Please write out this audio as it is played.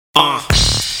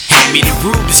Hand me the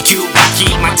Rubik's Cube. I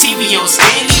keep my TV on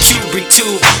Stanley Kubrick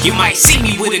too. You might see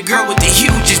me with a girl with the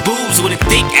hugest boobs, with a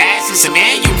thick ass and some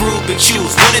annual Rubik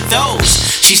shoes. What are those?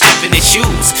 She stepping in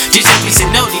shoes. Giuseppe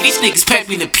Zanotti, these niggas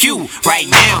pack me the pew. Right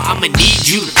now, I'ma need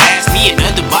you to pass me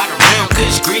another bottle round,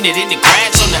 cause greener than the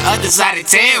grass on the other side of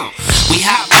town. We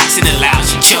hotboxing the loud,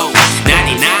 she choke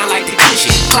 99 like the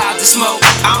cushion, clouds of smoke.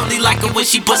 I only like her when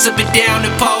she busts up and down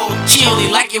the pole. She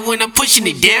only like it when I'm pushing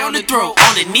it down the throat.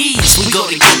 On the knees, we go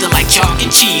together like chalk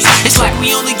and cheese. It's like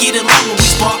we only get along when we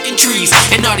sparking trees.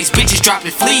 And all these bitches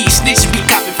dropping fleas, snitches be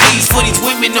copping fleas for these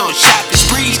women on shopping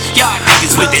sprees. Y'all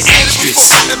niggas with the extras.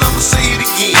 And I'ma say it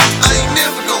again, I ain't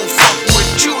never gon' fuck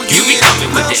with you again. You be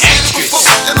coming with the extras.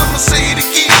 And I'ma say it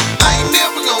again, I ain't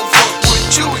never gon' fuck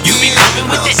with you again. You be coming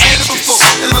with the extras.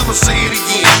 And I'ma say it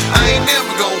again, I ain't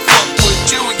never gon' fuck with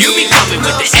you again. You be coming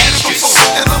with the extras.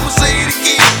 And I'ma say it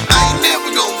again, I ain't never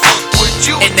gon' fuck with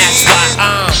you again. And that's why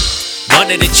I'm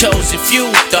one of the chosen few.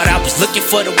 Thought I was looking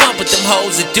for the one, but them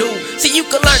hoes are do. See, you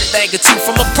can learn a thing or two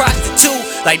from a prostitute.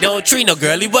 Like don't treat no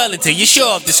girlie well until you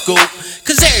show up to school.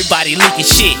 Cause everybody leaking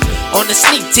shit. On the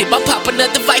sneak tip, I pop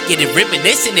another Viking and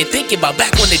reminiscing and thinking about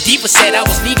back when the diva said I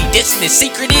was needy, distant, and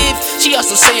secretive. She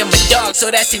also say I'm a dog,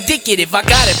 so that's indicative. I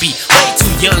gotta be way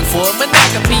too young for a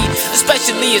monogamy,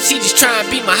 especially if she just try and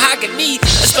be mahogany.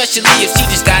 Especially if she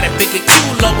just got a bigger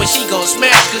culo when she gon'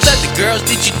 smash. Cause other girls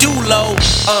did you do low?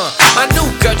 My new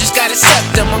girl just got a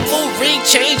septum. My mood ring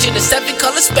change in a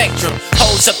 7-color spectrum.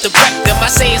 Holds up the rectum. I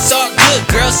say it's all good,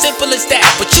 girl, simple as that.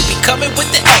 But you be coming with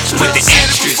the extras. With the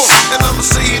extras. And I'ma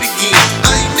say it again,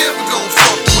 I ain't never gon'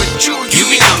 fuck with you again. You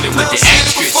be coming with the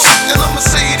extras. And I'ma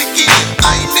say it again,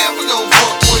 I ain't never gon'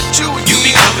 fuck with you again. You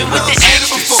be coming with the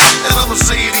extras. And I'ma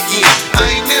say it again, I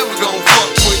ain't never gon'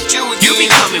 fuck with you again. You be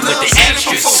coming with the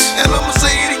extras. And I'ma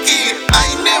say it again, I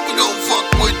ain't never gon' fuck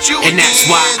with you again. And that's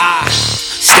why I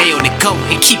stay on the go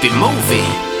and keep it moving.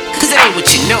 Cause it ain't what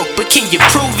you know, but can you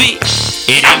prove it?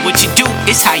 It ain't what you do,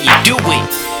 it's how you do it.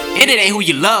 And it ain't who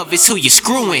you love, it's who you're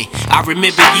screwing. I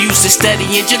remember you used to study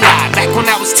in July, back when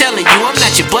I was telling you I'm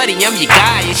not your buddy, I'm your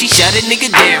guy. And she shut a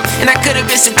nigga down. And I could've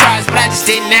been surprised, but I just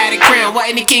didn't have the crown. What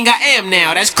in the king I am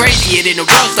now? That's crazier than a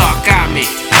world star comment.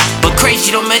 But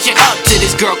crazy don't measure up to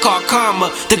this girl called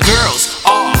Karma. The girls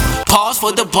all pause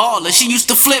for the baller. She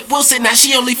used to flip Wilson, now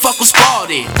she only fuck with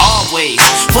Spalding. Always,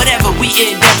 whatever we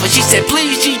endeavor. She said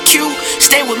please GQ,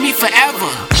 stay with me forever.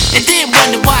 And then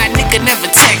wonder why a nigga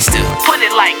never text her. Put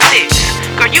it like this,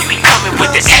 girl, you be coming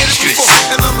with the extras.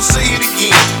 And I'ma say it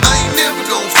again, I ain't never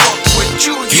gon' fuck with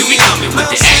you again. You be coming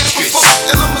with the extras.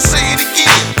 And I'ma say it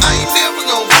again, I ain't never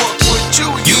gon' fuck with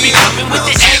you again. You be coming with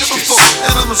the extras.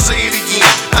 And I'ma say it again,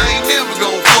 I ain't never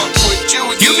gon' fuck with you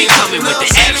again. You be coming with the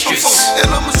extras. And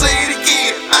I'ma say it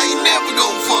again, I ain't never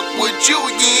gon' fuck with you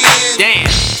again. Damn,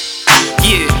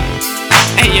 yeah.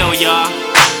 Hey yo, y'all,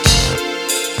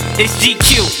 it's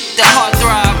GQ, the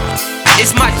heartthrob.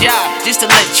 It's my job just to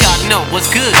let y'all know what's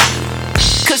good.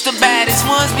 Cause the baddest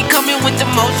ones be coming with the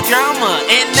most drama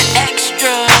and the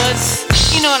extras.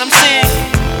 You know what I'm saying?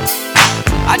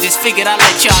 I just figured I'd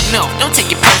let y'all know. Don't take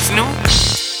it personal.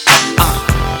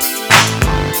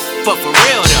 But for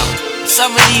real though,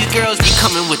 some of these girls be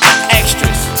coming with the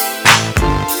extras.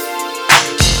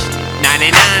 99